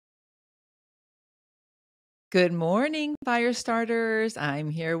Good morning, fire starters. I'm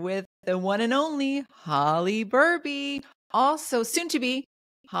here with the one and only Holly Berube, also soon to be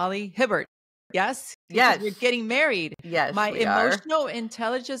Holly Hibbert. Yes, because we're Yes. getting married. Yes, My we are. emotional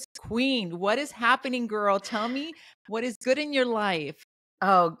intelligence queen. What is happening, girl? Tell me what is good in your life.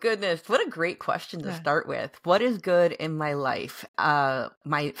 Oh, goodness. What a great question to Yeah. start with. What is good in my life?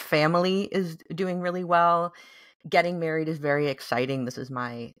 My family is doing really well. Getting married is very exciting. This is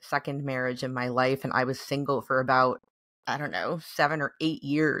my second marriage in my life, and I was single for about, I don't know, 7 or 8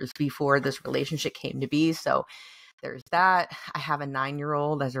 years before this relationship came to be. So there's that. I have a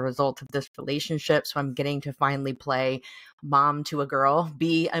 9-year-old as a result of this relationship. So I'm getting to finally play mom to a girl,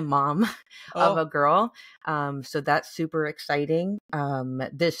 be a mom of Oh, a girl. So that's super exciting.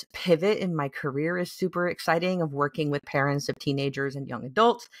 This pivot in my career is super exciting of working with parents of teenagers and young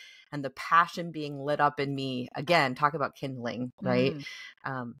adults. And the passion being lit up in me, again, talk about kindling, right?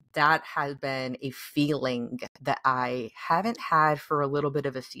 That has been a feeling that I haven't had for a little bit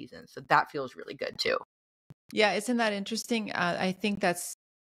of a season. So that feels really good too. yeah. Isn't that interesting? I think it's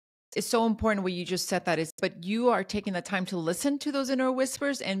so important what you just said that is, but you are taking the time to listen to those inner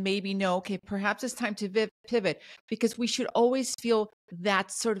whispers and maybe know, okay, perhaps it's time to pivot, because we should always feel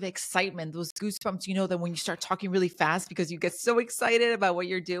that sort of excitement, those goosebumps, that when you start talking really fast because you get so excited about what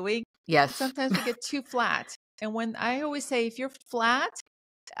you're doing, Yes. sometimes we get too flat. And when I always say, if you're flat,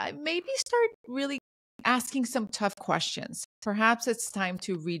 maybe start really asking some tough questions. Perhaps it's time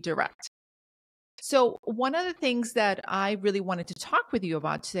to redirect. So, one of the things that I really wanted to talk with you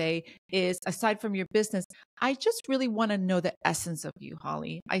about today is, aside from your business, I just really want to know the essence of you,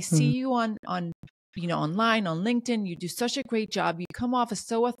 Holly. I see you on online on LinkedIn. You do such a great job. You come off as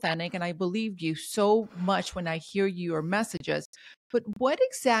so authentic, and I believe you so much when I hear your messages. But what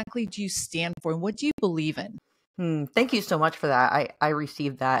exactly do you stand for, and what do you believe in? Thank you so much for that. I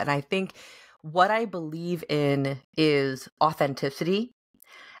received that. And I think what I believe in is authenticity.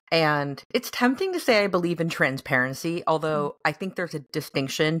 And it's tempting to say I believe in transparency, although I think there's a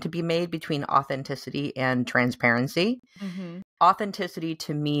distinction to be made between authenticity and transparency. Mm-hmm. Authenticity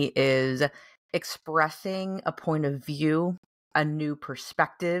to me is expressing a point of view, a new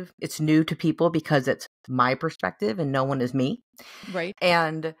perspective. It's new to people because it's my perspective and no one is me. Right.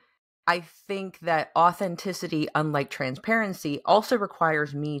 And I think that authenticity, unlike transparency, also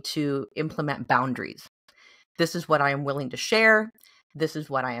requires me to implement boundaries. This is what I am willing to share. This is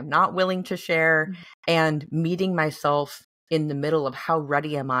what I am not willing to share. And meeting myself in the middle of how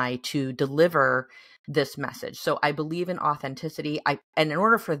ready am I to deliver this message. So I believe in authenticity. And in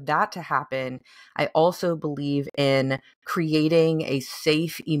order for that to happen, I also believe in creating a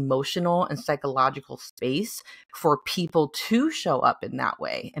safe emotional and psychological space for people to show up in that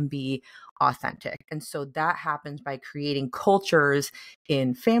way and be authentic. And so that happens by creating cultures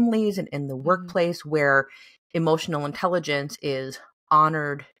in families and in the workplace where emotional intelligence is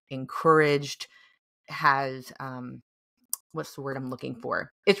honored, encouraged, has what's the word I'm looking for?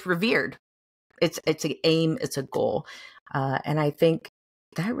 It's revered. It's an aim, it's a goal. And I think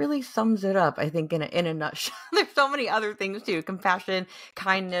that really sums it up. I think in a nutshell. There's so many other things too: compassion,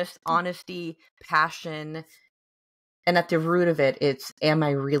 kindness, honesty, passion. And at the root of it, it's, am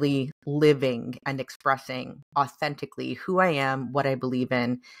I really living and expressing authentically who I am, what I believe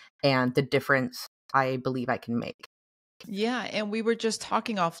in, and the difference I believe I can make? Yeah. And we were just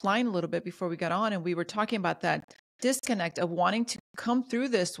talking offline a little bit before we got on, and we were talking about that disconnect of wanting to come through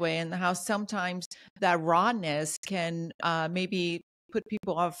this way, and how sometimes that rawness can maybe put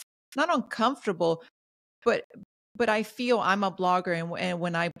people off, not uncomfortable, but I feel I'm a blogger, and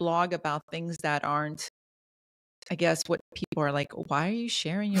when I blog about things that aren't, I guess, what people are like, why are you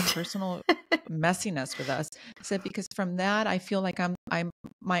sharing your personal messiness with us? I said, because from that, I feel like I'm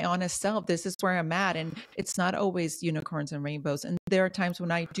my honest self. This is where I'm at. And it's not always unicorns and rainbows. And there are times when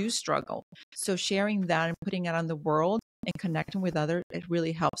I do struggle. So sharing that and putting it on the world and connecting with others, it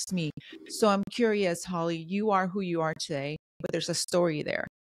really helps me. So I'm curious, Holly, you are who you are today, but there's a story there.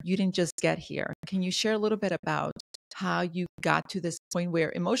 You didn't just get here. Can you share a little bit about how you got to this point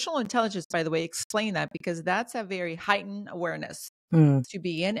where emotional intelligence, by the way, explain that, because that's a very heightened awareness to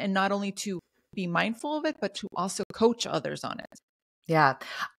be in, and not only to be mindful of it, but to also coach others on it. Yeah.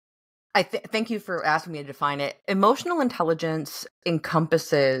 Thank you for asking me to define it. Emotional intelligence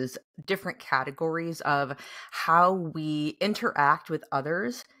encompasses different categories of how we interact with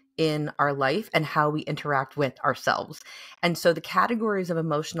others in our life and how we interact with ourselves. And so the categories of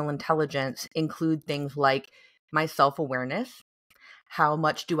emotional intelligence include things like my self-awareness. How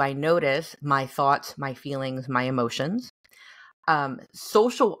much do I notice my thoughts, my feelings, my emotions?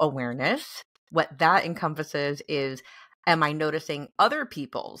 Social awareness. What that encompasses is, am I noticing other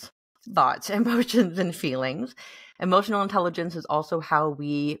people's thoughts, emotions, and feelings. Emotional intelligence is also how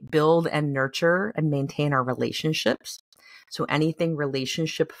we build and nurture and maintain our relationships. So anything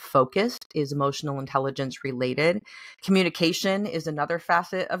relationship focused is emotional intelligence related. Communication is another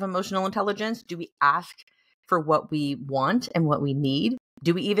facet of emotional intelligence. Do we ask for what we want and what we need?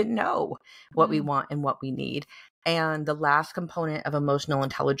 Do we even know what we want and what we need? And the last component of emotional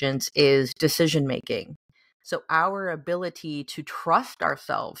intelligence is decision making. So our ability to trust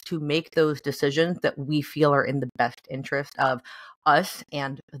ourselves to make those decisions that we feel are in the best interest of us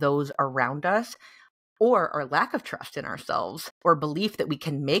and those around us, or our lack of trust in ourselves or belief that we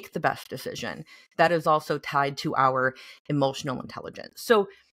can make the best decision, that is also tied to our emotional intelligence. So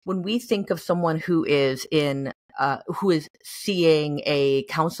when we think of someone who is seeing a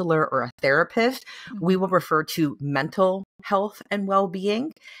counselor or a therapist, we will refer to mental health and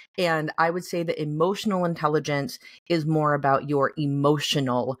well-being. And I would say that emotional intelligence is more about your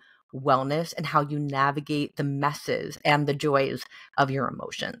emotional wellness and how you navigate the messes and the joys of your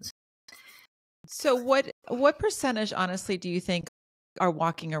emotions. So what percentage, honestly, do you think are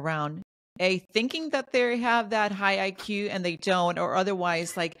walking around thinking that they have that high IQ and they don't, or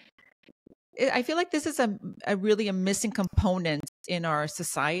otherwise, like, I feel like this is a really a missing component in our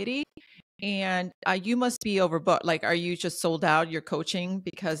society. And you must be overbooked. Like, are you just sold out your coaching,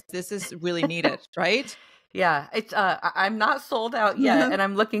 because this is really needed, right? Yeah, it's I'm not sold out yet, and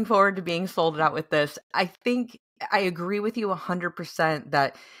I'm looking forward to being sold out with this. I think I agree with you 100%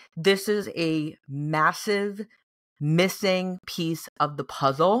 that this is a massive missing piece of the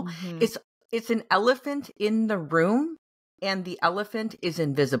puzzle. It's an elephant in the room, and the elephant is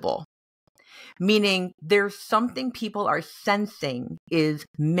invisible. Meaning there's something people are sensing is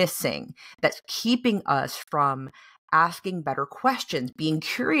missing that's keeping us from asking better questions, being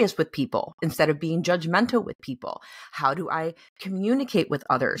curious with people instead of being judgmental with people. How do I communicate with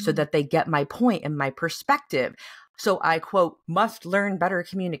others so that they get my point and my perspective? So I, quote, must learn better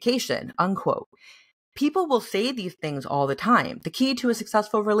communication, unquote. People will say these things all the time. The key to a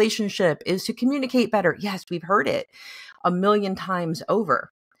successful relationship is to communicate better. Yes, we've heard it a million times over.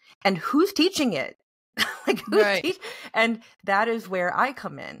 And who's teaching it? Right. And that is where I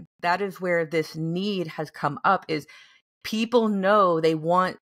come in. That is where this need has come up, is people know they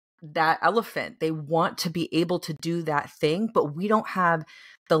want that elephant. They want to be able to do that thing, but we don't have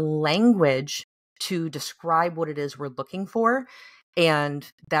the language to describe what it is we're looking for. And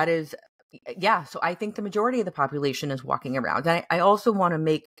that is, yeah. So I think the majority of the population is walking around. And I also want to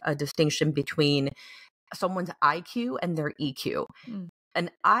make a distinction between someone's IQ and their EQ. An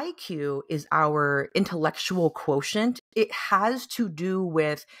IQ is our intellectual quotient. It has to do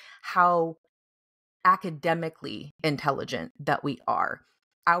with how academically intelligent that we are.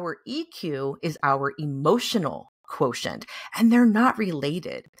 Our EQ is our emotional quotient, and they're not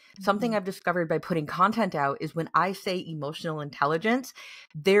related. Something I've discovered by putting content out is when I say emotional intelligence,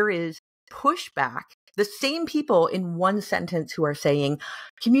 there is pushback. The same people in one sentence who are saying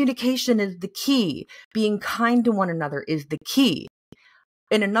communication is the key, being kind to one another is the key.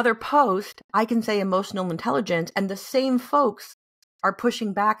 In another post, I can say emotional intelligence, and the same folks are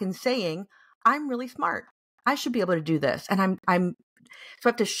pushing back and saying, I'm really smart. I should be able to do this. And so I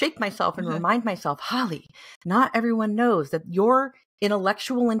have to shake myself and remind myself, Holly, not everyone knows that your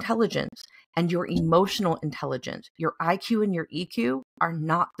intellectual intelligence and your emotional intelligence, your IQ and your EQ are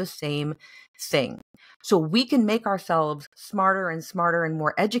not the same thing. So we can make ourselves smarter and smarter and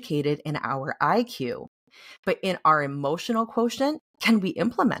more educated in our IQ, but in our emotional quotient, can we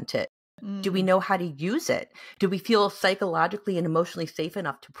implement it? Do we know how to use it? Do we feel psychologically and emotionally safe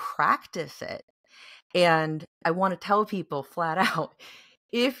enough to practice it? And I want to tell people flat out,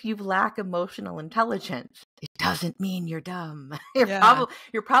 if you lack emotional intelligence, it doesn't mean you're dumb.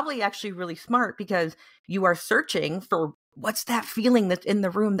 You're probably actually really smart, because you are searching for what's that feeling that's in the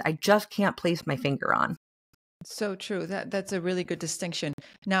room that I just can't place my finger on. So true. That's a really good distinction.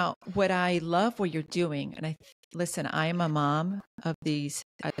 Now, what I love what you're doing, and listen, I am a mom of these,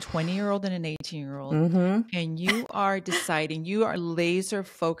 a 20-year-old and an 18-year-old, and you are deciding, you are laser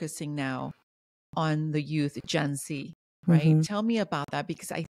focusing now on the youth, Gen Z, right? Tell me about that,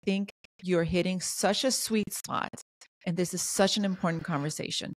 because I think you're hitting such a sweet spot, and this is such an important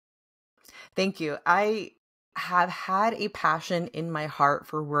conversation. Thank you. I have had a passion in my heart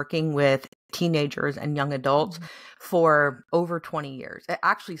for working with teenagers and young adults for over 20 years. It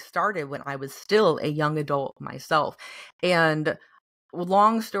actually started when I was still a young adult myself. And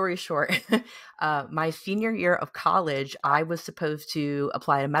long story short, my senior year of college, I was supposed to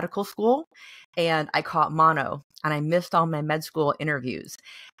apply to medical school, and I caught mono, and I missed all my med school interviews,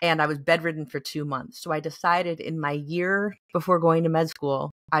 and I was bedridden for 2 months. So I decided in my year before going to med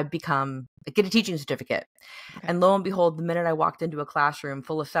school I get a teaching certificate. Okay. And lo and behold, the minute I walked into a classroom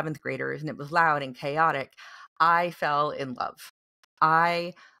full of 7th graders and it was loud and chaotic, I fell in love.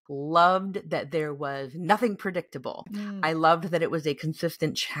 I loved that there was nothing predictable. I loved that it was a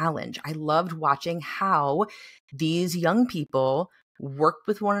consistent challenge. I loved watching how these young people worked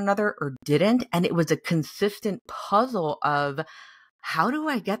with one another or didn't. And it was a consistent puzzle of, how do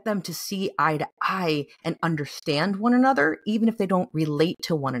I get them to see eye to eye and understand one another, even if they don't relate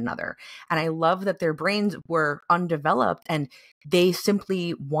to one another? And I love that their brains were undeveloped and they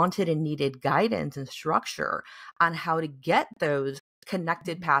simply wanted and needed guidance and structure on how to get those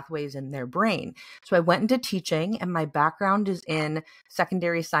connected pathways in their brain. So I went into teaching, and my background is in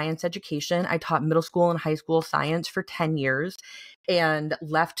secondary science education. I taught middle school and high school science for 10 years and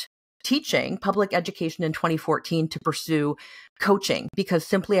left teaching public education in 2014 to pursue coaching, because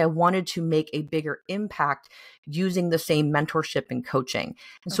simply I wanted to make a bigger impact using the same mentorship and coaching.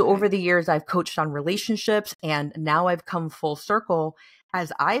 And so over the years, I've coached on relationships, and now I've come full circle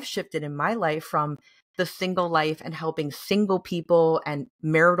as I've shifted in my life from the single life and helping single people and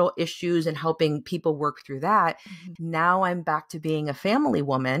marital issues and helping people work through that. Now I'm back to being a family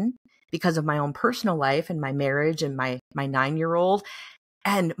woman because of my own personal life and my marriage and my 9-year-old.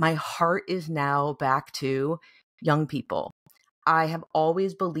 And my heart is now back to young people. I have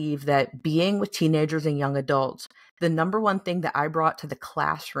always believed that being with teenagers and young adults, the number one thing that I brought to the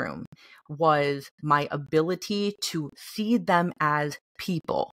classroom was my ability to see them as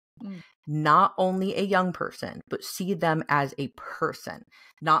people. Not only a young person, but see them as a person,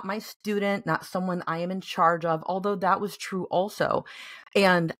 not my student, not someone I am in charge of, although that was true also.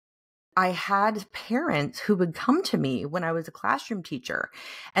 And I had parents who would come to me when I was a classroom teacher,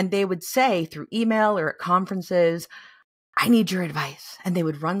 and they would say through email or at conferences, I need your advice. And they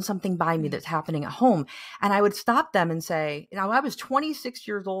would run something by me that's happening at home. And I would stop them and say, I was 26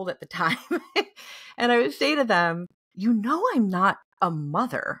 years old at the time. And I would say to them, I'm not a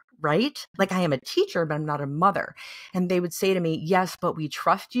mother, right? Like, I am a teacher, but I'm not a mother. And they would say to me, yes, but we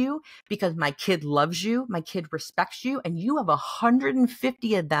trust you because my kid loves you. My kid respects you. And you have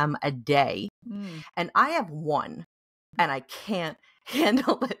 150 of them a day. And I have one, and I can't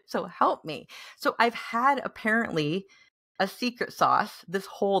handle it. So help me. So I've had apparently a secret sauce this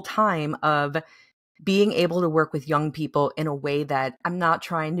whole time of being able to work with young people in a way that I'm not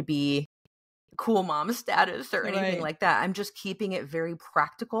trying to be cool mom status or anything like that. I'm just keeping it very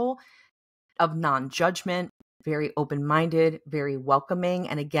practical, of non-judgment, very open-minded, very welcoming,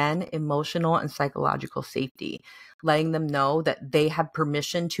 and again, emotional and psychological safety, letting them know that they have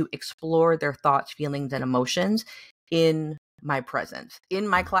permission to explore their thoughts, feelings, and emotions in my presence, in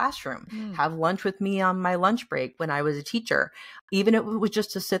my classroom, have lunch with me on my lunch break when I was a teacher, even if it was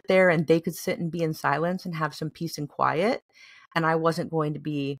just to sit there and they could sit and be in silence and have some peace and quiet. And I wasn't going to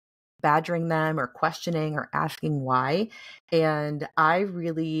be badgering them or questioning or asking why. And I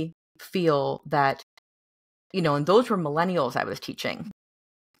really feel that, and those were millennials I was teaching.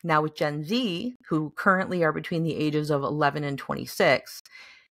 Now with Gen Z, who currently are between the ages of 11 and 26,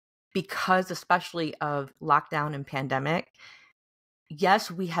 because especially of lockdown and pandemic,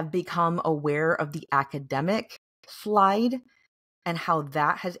 yes, we have become aware of the academic slide and how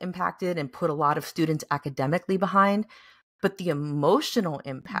that has impacted and put a lot of students academically behind. But the emotional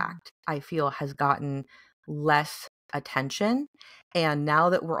impact, I feel, has gotten less attention. And now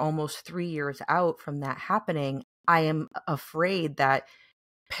that we're almost 3 years out from that happening, I am afraid that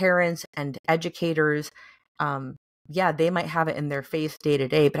parents and educators, they might have it in their face day to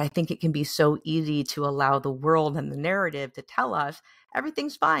day, but I think it can be so easy to allow the world and the narrative to tell us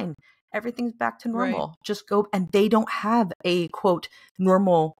everything's fine. Everything's back to normal. Just go. And they don't have a quote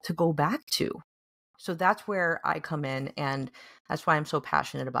normal to go back to. So that's where I come in. And that's why I'm so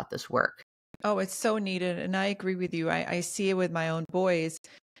passionate about this work. Oh, it's so needed. And I agree with you. I see it with my own boys.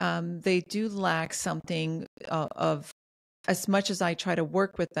 They do lack something of, as much as I try to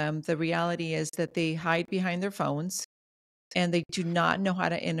work with them, the reality is that they hide behind their phones and they do not know how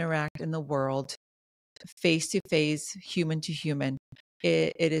to interact in the world face to face, human to human.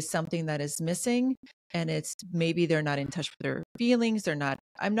 It is something that is missing, and it's maybe they're not in touch with their feelings.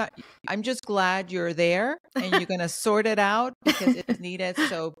 I'm just glad you're there and you're going to sort it out because it's needed.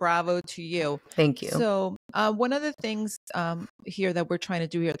 So bravo to you. Thank you. So one of the things here that we're trying to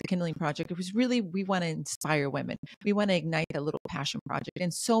do here at the Kindling Project, it was really, we want to inspire women. We want to ignite a little passion project.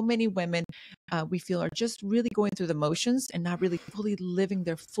 And so many women we feel are just really going through the motions and not really fully living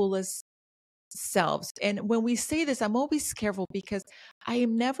their fullest selves. And when we say this, I'm always careful because I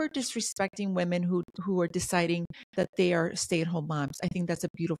am never disrespecting women who are deciding that they are stay-at-home moms. I think that's a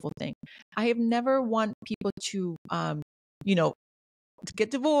beautiful thing. I have never want people to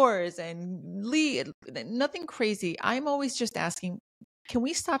get divorced and leave. Nothing crazy. I'm always just asking, can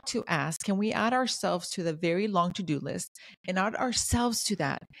we stop to ask? Can we add ourselves to the very long to do list and add ourselves to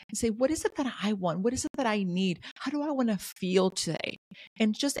that and say, what is it that I want? What is it that I need? How do I want to feel today?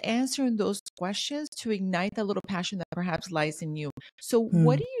 And just answering those questions to ignite that little passion that perhaps lies in you. So,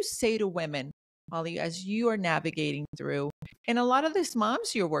 what do you say to women, Holly, as you are navigating through? And a lot of these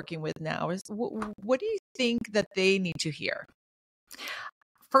moms you're working with now is what do you think that they need to hear?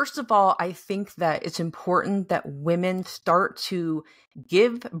 First of all, I think that it's important that women start to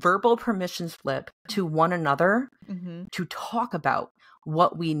give verbal permission slip to one another to talk about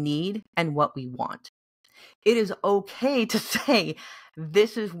what we need and what we want. It is okay to say,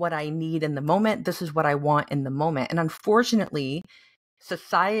 this is what I need in the moment. This is what I want in the moment. And unfortunately,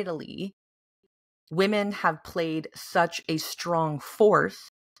 societally, women have played such a strong force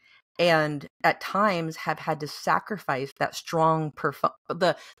and at times have had to sacrifice that strong,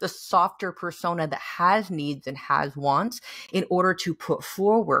 the softer persona that has needs and has wants in order to put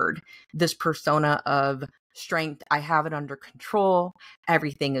forward this persona of strength. I have it under control.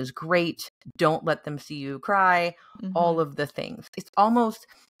 Everything is great. Don't let them see you cry. All of the things. It's almost,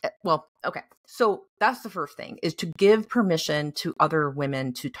 well, okay. So that's the first thing, is to give permission to other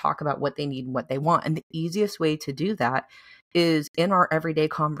women to talk about what they need and what they want. And the easiest way to do that is in our everyday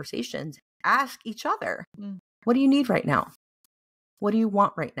conversations, ask each other, what do you need right now? What do you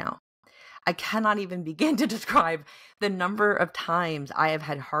want right now? I cannot even begin to describe the number of times I have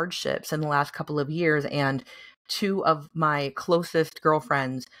had hardships in the last couple of years. And two of my closest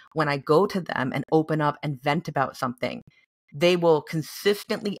girlfriends, when I go to them and open up and vent about something, they will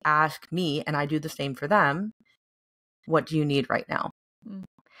consistently ask me, and I do the same for them, what do you need right now?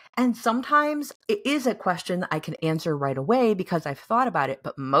 And sometimes it is a question that I can answer right away because I've thought about it.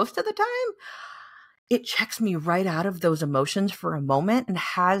 But most of the time, it checks me right out of those emotions for a moment and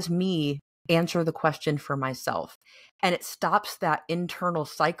has me answer the question for myself. And it stops that internal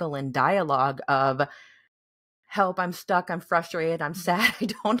cycle and dialogue of, help, I'm stuck, I'm frustrated, I'm sad, I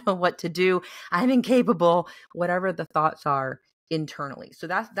don't know what to do, I'm incapable, whatever the thoughts are internally. So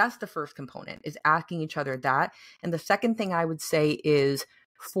that's the first component, is asking each other that. And the second thing I would say is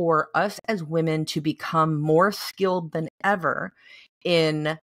for us as women to become more skilled than ever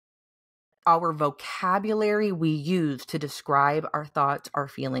in our vocabulary we use to describe our thoughts, our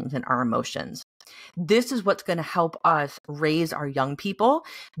feelings, and our emotions. This is what's going to help us raise our young people.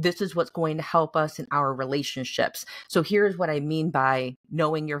 This is what's going to help us in our relationships. So here's what I mean by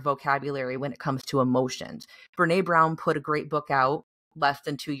knowing your vocabulary when it comes to emotions. Brene Brown put a great book out less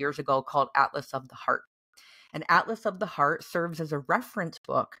than 2 years ago called Atlas of the Heart. An Atlas of the Heart serves as a reference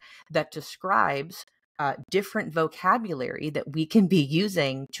book that describes different vocabulary that we can be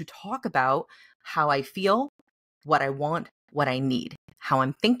using to talk about how I feel, what I want, what I need, how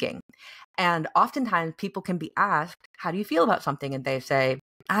I'm thinking. And oftentimes people can be asked, how do you feel about something? And they say,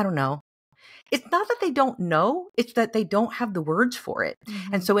 I don't know. It's not that they don't know, it's that they don't have the words for it.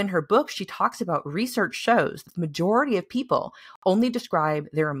 And so in her book, she talks about research shows the majority of people only describe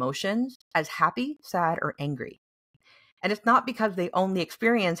their emotions as happy, sad, or angry. And it's not because they only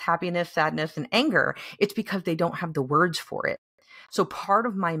experience happiness, sadness, and anger. It's because they don't have the words for it. So part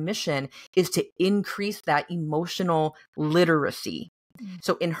of my mission is to increase that emotional literacy.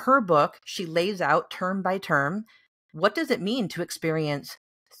 So in her book, she lays out term by term, what does it mean to experience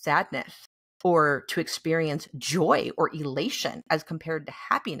sadness or to experience joy or elation as compared to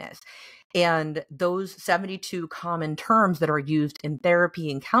happiness? And those 72 common terms that are used in therapy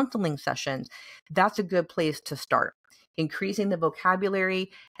and counseling sessions, that's a good place to start. Increasing the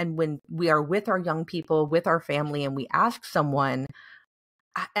vocabulary. And when we are with our young people, with our family, and we ask someone,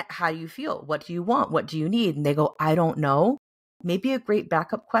 how do you feel? What do you want? What do you need? And they go, I don't know. Maybe a great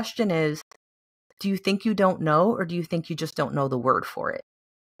backup question is, do you think you don't know, or do you think you just don't know the word for it?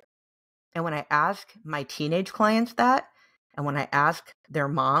 And when I ask my teenage clients that, and when I ask their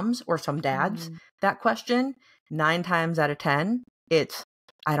moms or some dads that question, 9 times out of 10, it's,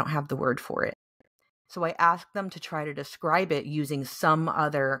 I don't have the word for it. So I ask them to try to describe it using some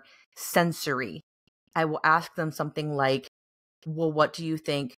other sensory. I will ask them something like, well, what do you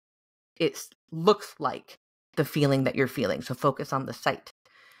think it looks like, the feeling that you're feeling? So focus on the sight.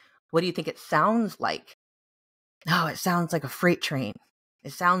 What do you think it sounds like? Oh, it sounds like a freight train.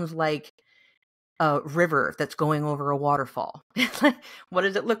 It sounds like a river that's going over a waterfall. What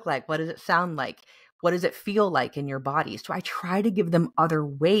does it look like? What does it sound like? What does it feel like in your body? So I try to give them other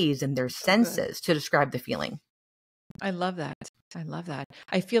ways in their senses to describe the feeling. I love that. I love that.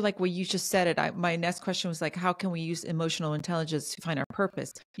 I feel like when you just said it, my next question was like, how can we use emotional intelligence to find our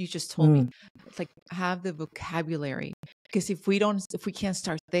purpose? You just told me, Mm, it's like have the vocabulary, because if we can't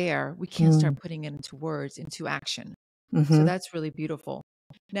start there, we can't start mm, putting it into words, into action. So mm-hmm. that's really beautiful.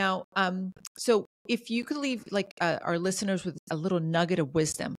 Now, so if you could leave like our listeners with a little nugget of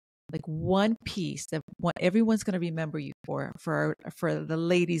wisdom, like one piece that what everyone's going to remember you for the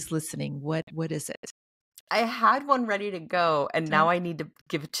ladies listening, what is it? I had one ready to go, and Uh, now I need to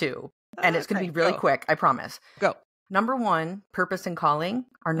give two. And it's going to okay, be really go. quick, I promise. Go. Number one, purpose and calling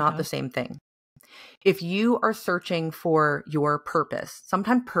are not Uh-huh. the same thing. If you are searching for your purpose,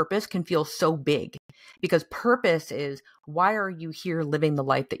 sometimes purpose can feel so big because purpose is why are you here living the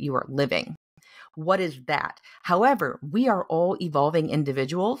life that you are living? What is that? However, we are all evolving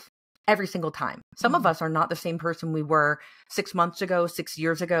individuals every single time. Some of Mhm. us are not the same person we were 6 months ago, 6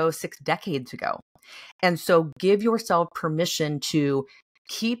 years ago, 6 decades ago. And so give yourself permission to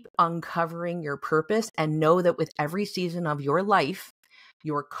keep uncovering your purpose and know that with every season of your life,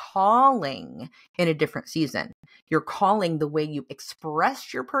 you're calling in a different season. Your calling, the way you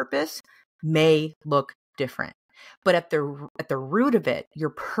express your purpose may look different. But at the root of it, your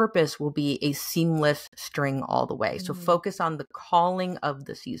purpose will be a seamless string all the way. So Mhm. focus on the calling of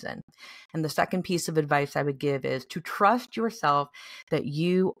the season. And the second piece of advice I would give is to trust yourself that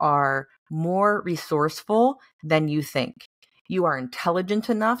you are more resourceful than you think. You are intelligent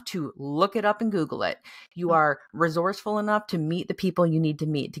enough to look it up and Google it. You Oh, are resourceful enough to meet the people you need to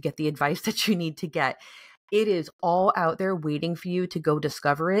meet, to get the advice that you need to get. It is all out there waiting for you to go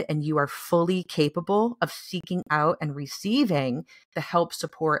discover it, and you are fully capable of seeking out and receiving the help,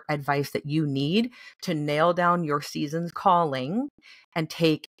 support, advice that you need to nail down your season's calling and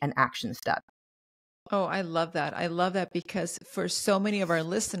take an action step. oh, I love that. I love that because for so many of our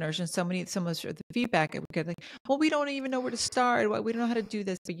listeners and some of the feedback we get like, well, we don't even know where to start. We don't know how to do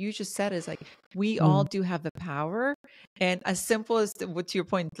this. But you just said is like we all Mm, do have the power, and as simple as what to your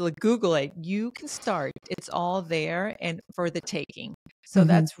point, like Google it, you can start. It's all there and for the taking. So mhm.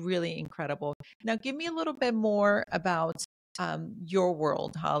 that's really incredible. Now, give me a little bit more about your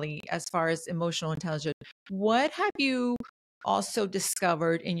world, Holly, as far as emotional intelligence. What have you also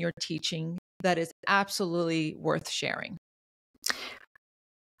discovered in your teaching that is absolutely worth sharing?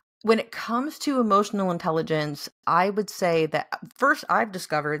 When it comes to emotional intelligence, I would say that first, I've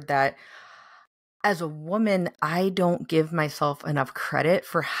discovered that as a woman, I don't give myself enough credit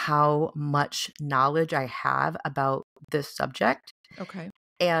for how much knowledge I have about this subject. Okay.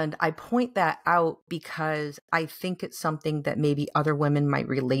 And I point that out because I think it's something that maybe other women might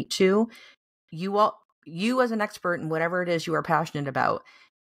relate to. You as an expert in whatever it is you are passionate about,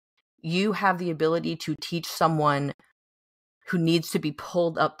 you have the ability to teach someone who needs to be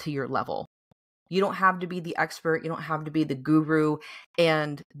pulled up to your level. You don't have to be the expert. You don't have to be the guru.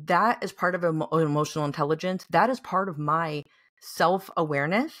 And that is part of emotional intelligence. That is part of my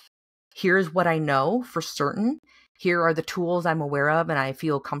self-awareness. Here's what I know for certain. Here are the tools I'm aware of and I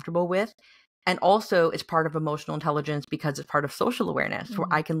feel comfortable with. And also it's part of emotional intelligence because it's part of social awareness where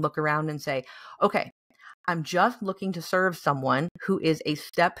Mhm. I can look around and say, okay, I'm just looking to serve someone who is a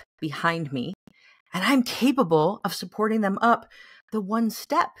step behind me, and I'm capable of supporting them up the one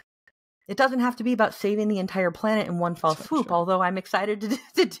step. It doesn't have to be about saving the entire planet in one fell Sure, swoop, sure. although I'm excited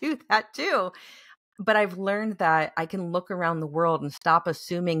to do that too. But I've learned that I can look around the world and stop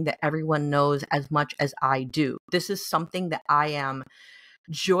assuming that everyone knows as much as I do. This is something that I am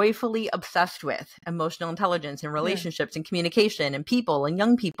joyfully obsessed with: emotional intelligence and Yeah. relationships and communication and people and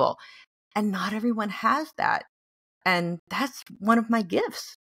young people. And not everyone has that. And that's one of my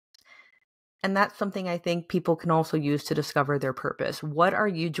gifts. And that's something I think people can also use to discover their purpose. What are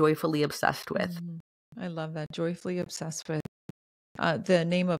you joyfully obsessed with? Mhm. I love that. Joyfully obsessed with. The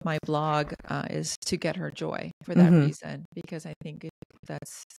name of my blog is To Get Her Joy for that Hmm. reason, because I think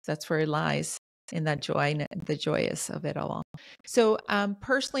that's where it lies in that joy, and the joyous of it all. So,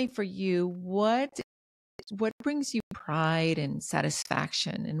 personally for you, what brings you pride and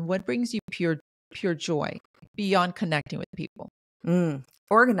satisfaction, and what brings you pure joy beyond connecting with people?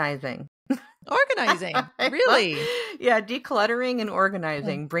 Organizing. Organizing, really? Yeah, decluttering and Uh,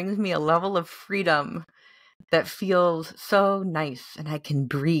 organizing brings me a level of freedom that feels so nice and I can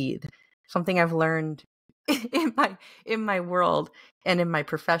breathe. Something I've learned in my world and in my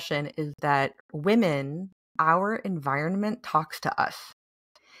profession is that women, our environment talks to us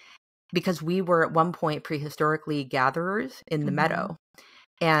because we were at one point prehistorically gatherers in the mhm. meadow.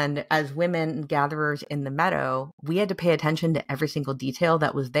 And as women gatherers in the meadow, we had to pay attention to every single detail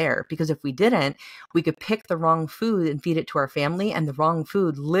that was there, because if we didn't, we could pick the wrong food and feed it to our family, and the wrong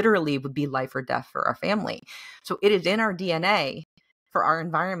food literally would be life or death for our family. So it is in our DNA for our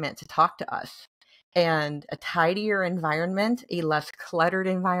environment to talk to us. And a tidier environment, a less cluttered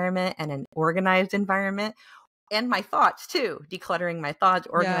environment, and an organized environment, and my thoughts too, decluttering my thoughts,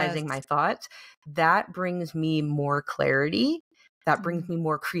 organizing my thoughts, that brings me more clarity. That brings me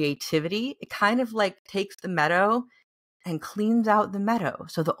more creativity. It kind of like takes the meadow and cleans out the meadow.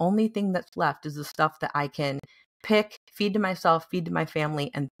 So the only thing that's left is the stuff that I can pick, feed to myself, feed to my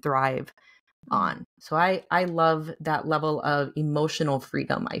family, and thrive on. So I love that level of emotional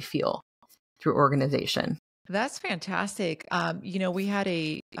freedom I feel through organization. That's fantastic. We had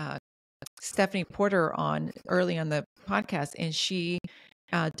a Stephanie Porter on early on the podcast, and she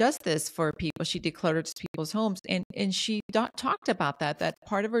does this for people. She declutters people's homes, and she talked about that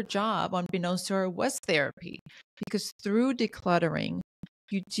part of her job, unbeknownst to her, was therapy, because through decluttering,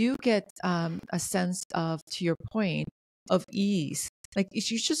 you do get a sense of, to your point, of ease. Like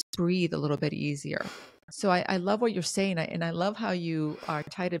you just breathe a little bit easier. So I love what you're saying, and I love how you are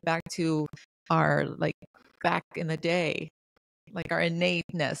tied it back to our, like, back in the day, like our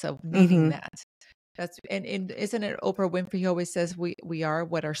innateness of needing that. That's and isn't it Oprah Winfrey who always says we are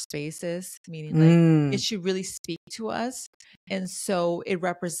what our space is, meaning like it should really speak to us, and so it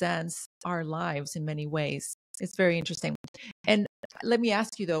represents our lives in many ways. It's very interesting. And let me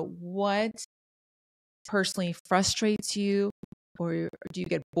ask you though, what personally frustrates you, or do you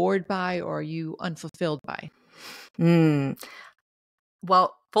get bored by, or are you unfulfilled by?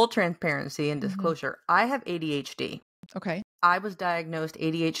 Well, full transparency and disclosure, I have ADHD. Okay. I was diagnosed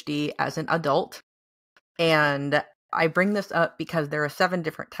ADHD as an adult. And I bring this up because there are 7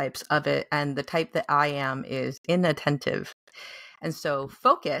 different types of it. And the type that I am is inattentive. And so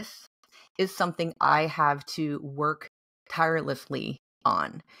focus is something I have to work tirelessly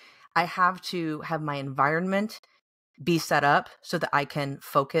on. I have to have my environment be set up so that I can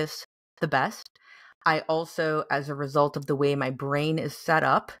focus the best. I also, as a result of the way my brain is set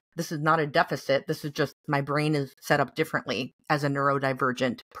up, this is not a deficit. This is just my brain is set up differently as a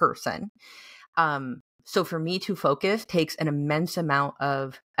neurodivergent person. So for me to focus takes an immense amount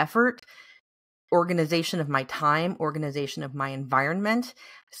of effort, organization of my time, organization of my environment,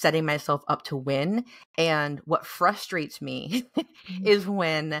 setting myself up to win. And what frustrates me is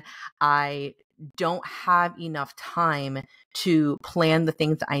when I don't have enough time to plan the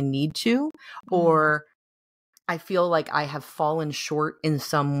things that I need to, or I feel like I have fallen short in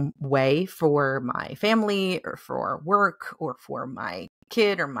some way for my family or for work or for my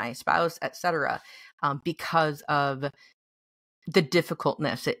kid or my spouse, etc., because of the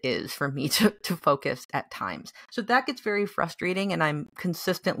difficultness it is for me to focus at times. So that gets very frustrating, and I'm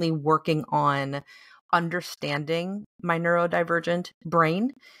consistently working on understanding my neurodivergent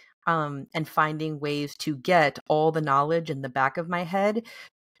brain, and finding ways to get all the knowledge in the back of my head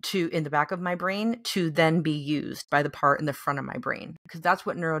in the back of my brain to then be used by the part in the front of my brain, because that's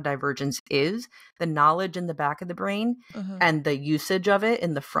what neurodivergence is. The knowledge in the back of the brain and the usage of it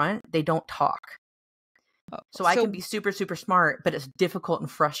in the front, they don't talk. So I can be super, super smart, but it's difficult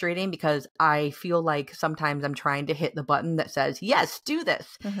and frustrating because I feel like sometimes I'm trying to hit the button that says, yes, do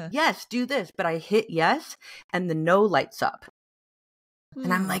this. Yes, do this. But I hit yes, and the no lights up.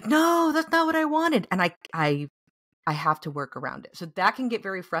 And I'm like, no, that's not what I wanted. And I have to work around it. So that can get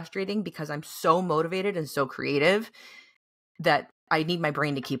very frustrating because I'm so motivated and so creative that I need my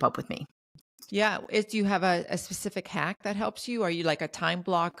brain to keep up with me. Yeah. Do you have a specific hack that helps you? Are you like a time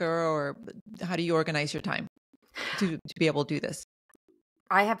blocker, or how do you organize your time to be able to do this?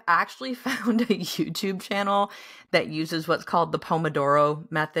 I have actually found a YouTube channel that uses what's called the Pomodoro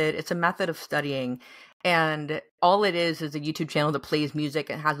method. It's a method of studying. And all it is a YouTube channel that plays music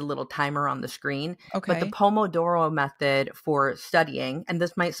and has a little timer on the screen. Okay. But the Pomodoro method for studying, and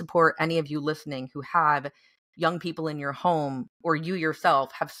this might support any of you listening who have young people in your home, or you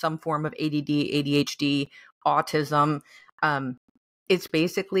yourself have some form of ADD, ADHD, autism. It's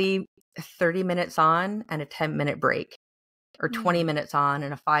basically 30 minutes on and a 10-minute break, or 20 minutes on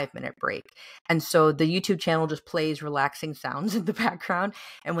and a 5-minute break. And so the YouTube channel just plays relaxing sounds in the background.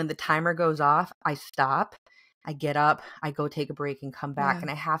 And when the timer goes off, I stop, I get up, I go take a break and come back.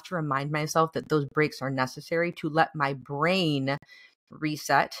 And I have to remind myself that those breaks are necessary to let my brain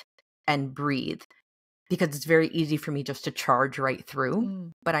reset and breathe, because it's very easy for me just to charge right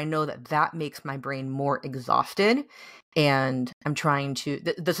through. But I know that that makes my brain more exhausted. And I'm trying to,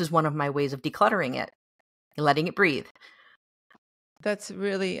 this is one of my ways of decluttering it, letting it breathe. That's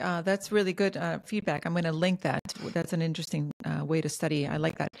really good feedback. I'm going to link that. That's an interesting way to study. I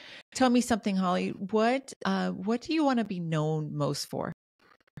like that. Tell me something, Holly. What do you want to be known most for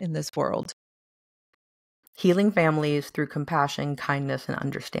in this world? Healing families through compassion, kindness, and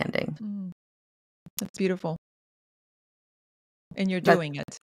understanding. That's beautiful. And you're That, doing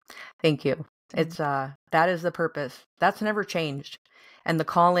it. thank you. It's that is the purpose. That's never changed. And the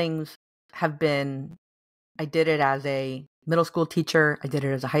callings have been, I did it as a middle school teacher. I did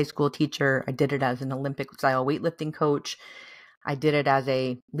it as a high school teacher. I did it as an Olympic style weightlifting coach. I did it as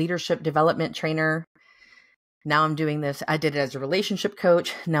a leadership development trainer. Now I'm doing this. I did it as a relationship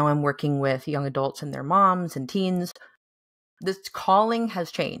coach. Now I'm working with young adults and their moms and teens. This calling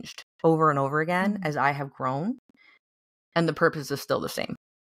has changed over and over again as I have grown. And the purpose is still the same.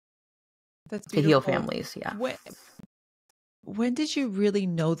 That's beautiful. To heal families. Yeah. When did you really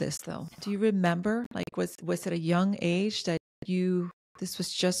know this, though? Do you remember? Like, was it a young age that this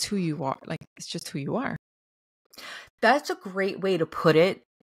was just who you are? Like, it's just who you are. That's a great way to put it.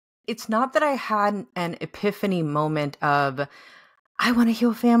 It's not that I had an epiphany moment of, I want to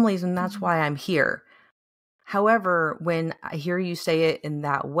heal families and that's why I'm here. However, when I hear you say it in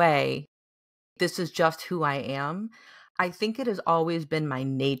that way, this is just who I am. I think it has always been my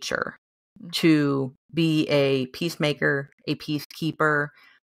nature to be a peacemaker, a peacekeeper,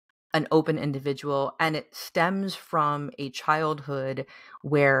 an open individual. And it stems from a childhood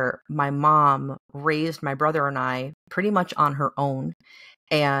where my mom raised my brother and I pretty much on her own.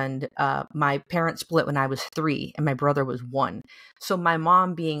 And my parents split when I was 3 and my brother was 1. So my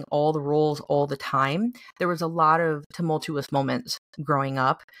mom being all the roles all the time, there was a lot of tumultuous moments growing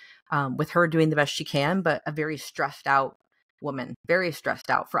up with her doing the best she can, but a very stressed out woman, very stressed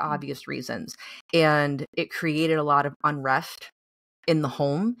out for obvious reasons. And it created a lot of unrest in the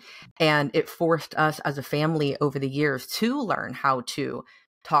home. And it forced us as a family over the years to learn how to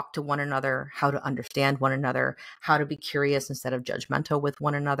talk to one another, how to understand one another, how to be curious instead of judgmental with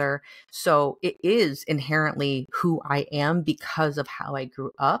one another. So it is inherently who I am because of how I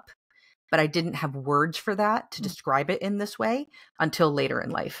grew up, but I didn't have words for that to describe it in this way until later in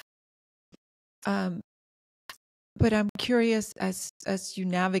life. But I'm curious, as you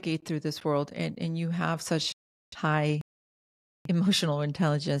navigate through this world and you have such high emotional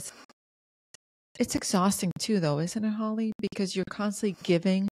intelligence, it's exhausting too, though, isn't it, Holly? Because you're constantly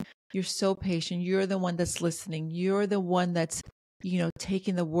giving. You're so patient. You're the one that's listening. You're the one that's,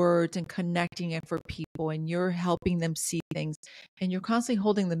 taking the words and connecting it for people, and you're helping them see things. And you're constantly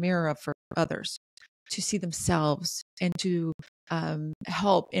holding the mirror up for others to see themselves and to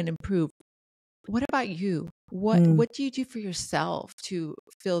help and improve. What about you? What do you do for yourself to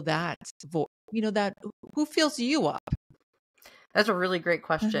fill that void? That who fills you up? That's a really great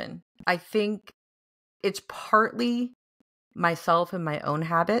question. I think it's partly myself and my own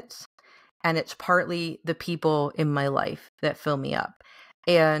habits, and it's partly the people in my life that fill me up.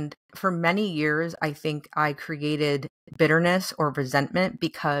 And for many years, I think I created bitterness or resentment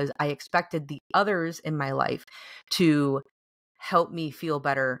because I expected the others in my life to help me feel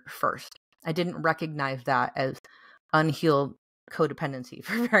better first. I didn't recognize that as unhealed codependency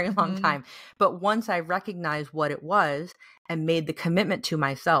for a very long time. But once I recognized what it was and made the commitment to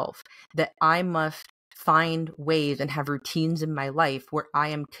myself that I must find ways and have routines in my life where I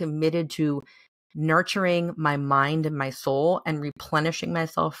am committed to nurturing my mind and my soul and replenishing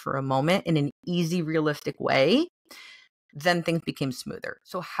myself for a moment in an easy, realistic way, then things became smoother.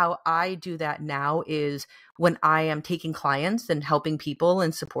 So how I do that now is when I am taking clients and helping people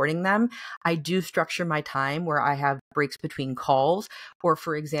and supporting them, I do structure my time where I have breaks between calls. Or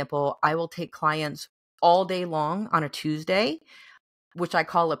for example, I will take clients all day long on a Tuesday, which I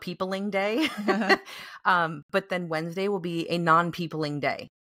call a peopling day. But then Wednesday will be a non-peopling day.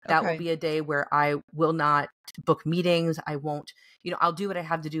 That will be a day where I will not book meetings. I won't, I'll do what I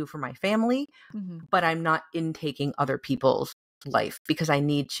have to do for my family, but I'm not intaking other people's life because I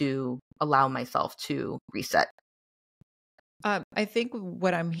need to allow myself to reset. I think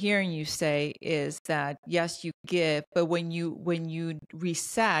what I'm hearing you say is that, yes, you give, but when you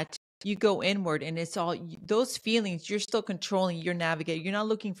reset, you go inward, and it's all those feelings you're still controlling, you're navigating. You're not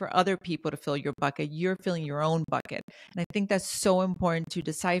looking for other people to fill your bucket. You're filling your own bucket. And I think that's so important to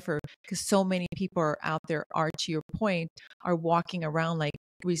decipher because so many people are out there to your point, are walking around like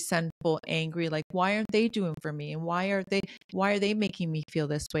resentful, angry, like, why aren't they doing for me? And why are they making me feel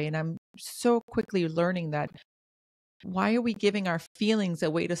this way? And I'm so quickly learning that why are we giving our feelings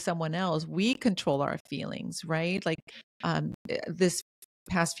away to someone else? We control our feelings, right? Like this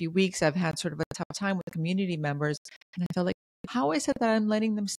past few weeks, I've had sort of a tough time with community members. And I felt like, how is it that I'm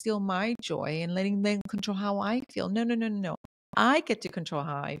letting them steal my joy and letting them control how I feel? No. I get to control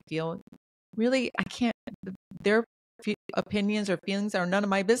how I feel. Really, I can't, their opinions or feelings are none of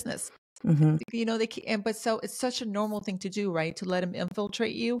my business. You know, but so it's such a normal thing to do, right? To let them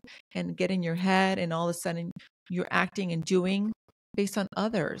infiltrate you and get in your head, and all of a sudden you're acting and doing based on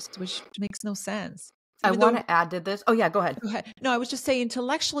others, which makes no sense. I Even want though, to add to this. Oh yeah, go ahead. go ahead. No, I was just saying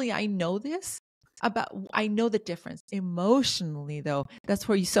intellectually, I know this I know the difference. Emotionally, though, that's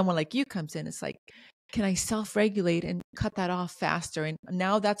where someone like you comes in. It's like, can I self-regulate and cut that off faster? And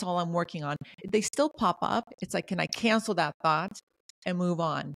now that's all I'm working on. They still pop up. It's like, can I cancel that thought and move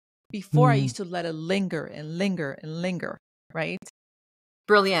on? Before I used to let it linger and linger and linger, right?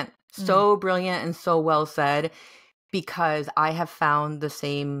 Brilliant. So brilliant and so well said, because I have found the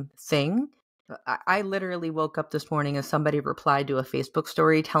same thing. I literally woke up this morning and somebody replied to a Facebook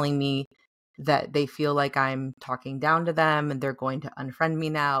story telling me that they feel like I'm talking down to them and they're going to unfriend me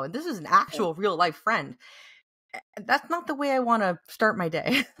now. And this is an actual real life friend. That's not the way I want to start my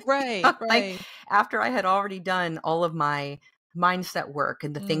day. Right, Like, right. after I had already done all of my mindset work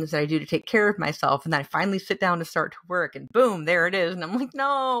and the things that I do to take care of myself, and then I finally sit down to start to work, and boom, there it is. And I'm like,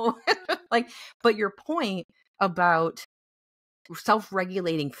 no. Like, but your point about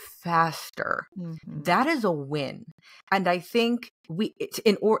self-regulating faster, that is a win. And I think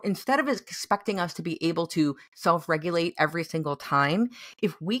instead of expecting us to be able to self-regulate every single time,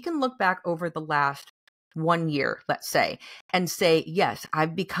 if we can look back over the last 1 year, let's say, and say, yes,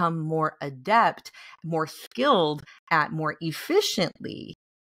 I've become more adept, more skilled at more efficiently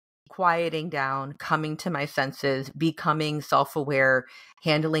quieting down, coming to my senses, becoming self-aware,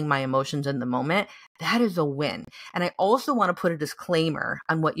 handling my emotions in the moment, that is a win. And I also want to put a disclaimer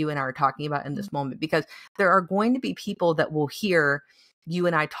on what you and I are talking about in this moment, because there are going to be people that will hear you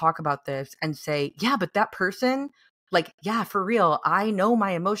and I talk about this and say, yeah, but that person, like, yeah, for real, I know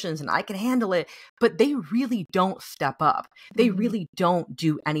my emotions and I can handle it, but they really don't step up. They really don't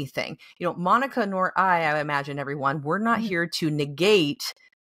do anything. You know, Monica nor I imagine, everyone, we're not here to negate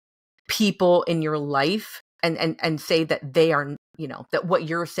people in your life and say that they are, you know, that what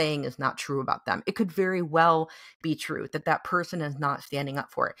you're saying is not true about them. It could very well be true that that person is not standing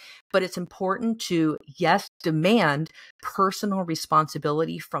up for it. But it's important to, yes, demand personal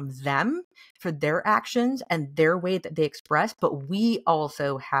responsibility from them for their actions and their way that they express, but we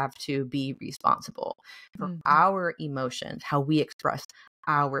also have to be responsible for our emotions, how we express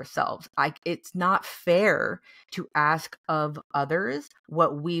ourselves. It's not fair to ask of others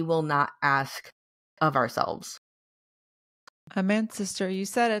what we will not ask of ourselves. Amen, sister. You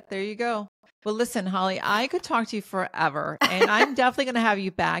said it. There you go. Well, listen, Holly, I could talk to you forever, and I'm definitely going to have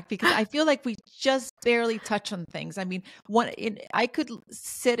you back, because I feel like we just barely touch on things. I mean, I could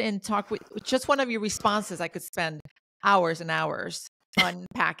sit and talk with just one of your responses. I could spend hours and hours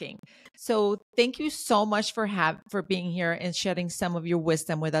unpacking. So thank you so much for being here and shedding some of your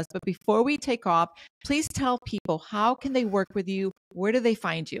wisdom with us. But before we take off, please tell people, how can they work with you? Where do they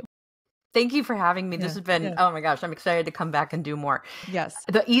find you? Thank you for having me. This has been, oh my gosh, I'm excited to come back and do more. Yes.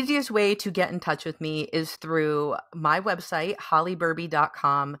 The easiest way to get in touch with me is through my website,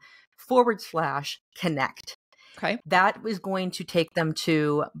 hollyberube.com/connect. Okay. That is going to take them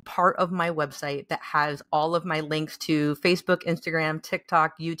to part of my website that has all of my links to Facebook, Instagram,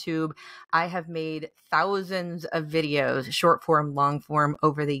 TikTok, YouTube. I have made thousands of videos, short form, long form,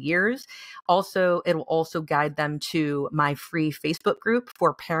 over the years. Also, it'll also guide them to my free Facebook group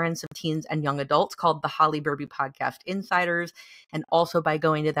for parents of teens and young adults called the Holly Berube Podcast Insiders. And also, by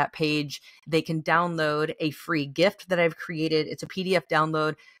going to that page, they can download a free gift that I've created. It's a PDF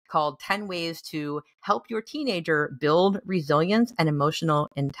download called 10 Ways to Help Your Teenager Build Resilience and Emotional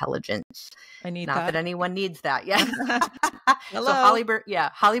Intelligence. I need Not that anyone needs that. Yeah. Hello. So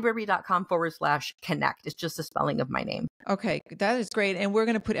hollyberube.com/connect. It's just the spelling of my name. Okay. That is great. And we're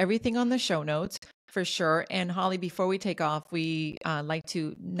going to put everything on the show notes for sure. And Holly, before we take off, we'd like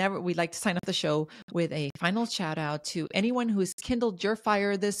to sign up the show with a final shout out to anyone who's kindled your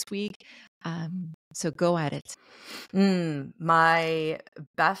fire this week. So go at it. My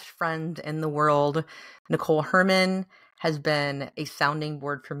best friend in the world, Nicole Herman, has been a sounding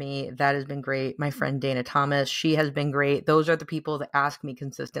board for me. That has been great. My friend Dana Thomas, she has been great. Those are the people that ask me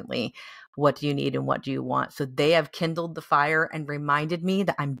consistently, what do you need and what do you want? So they have kindled the fire and reminded me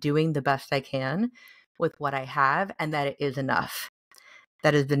that I'm doing the best I can with what I have and that it is enough.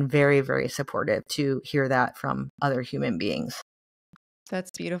 That has been very, very supportive to hear that from other human beings.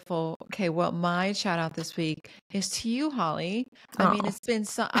 That's beautiful. Okay, well, my shout out this week is to you, Holly. I mean, it's been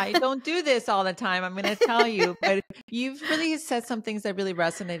I don't do this all the time, I'm going to tell you, but you've really said some things that really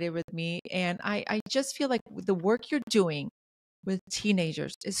resonated with me. And I just feel like the work you're doing with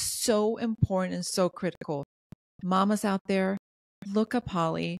teenagers is so important and so critical. Mamas out there, Look up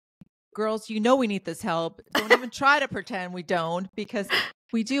Holly. Girls, you know we need this help. Don't even try to pretend we don't, because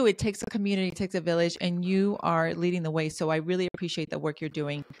we do. It takes a community, it takes a village, and you are leading the way. So I really appreciate the work you're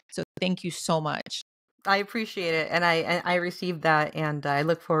doing. So thank you so much. I appreciate it. And I received that, and I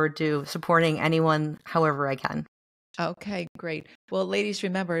look forward to supporting anyone however I can. Okay, great. Well, ladies,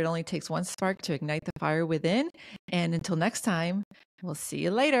 remember, it only takes one spark to ignite the fire within. And until next time, we'll see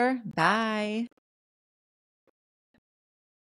you later. Bye.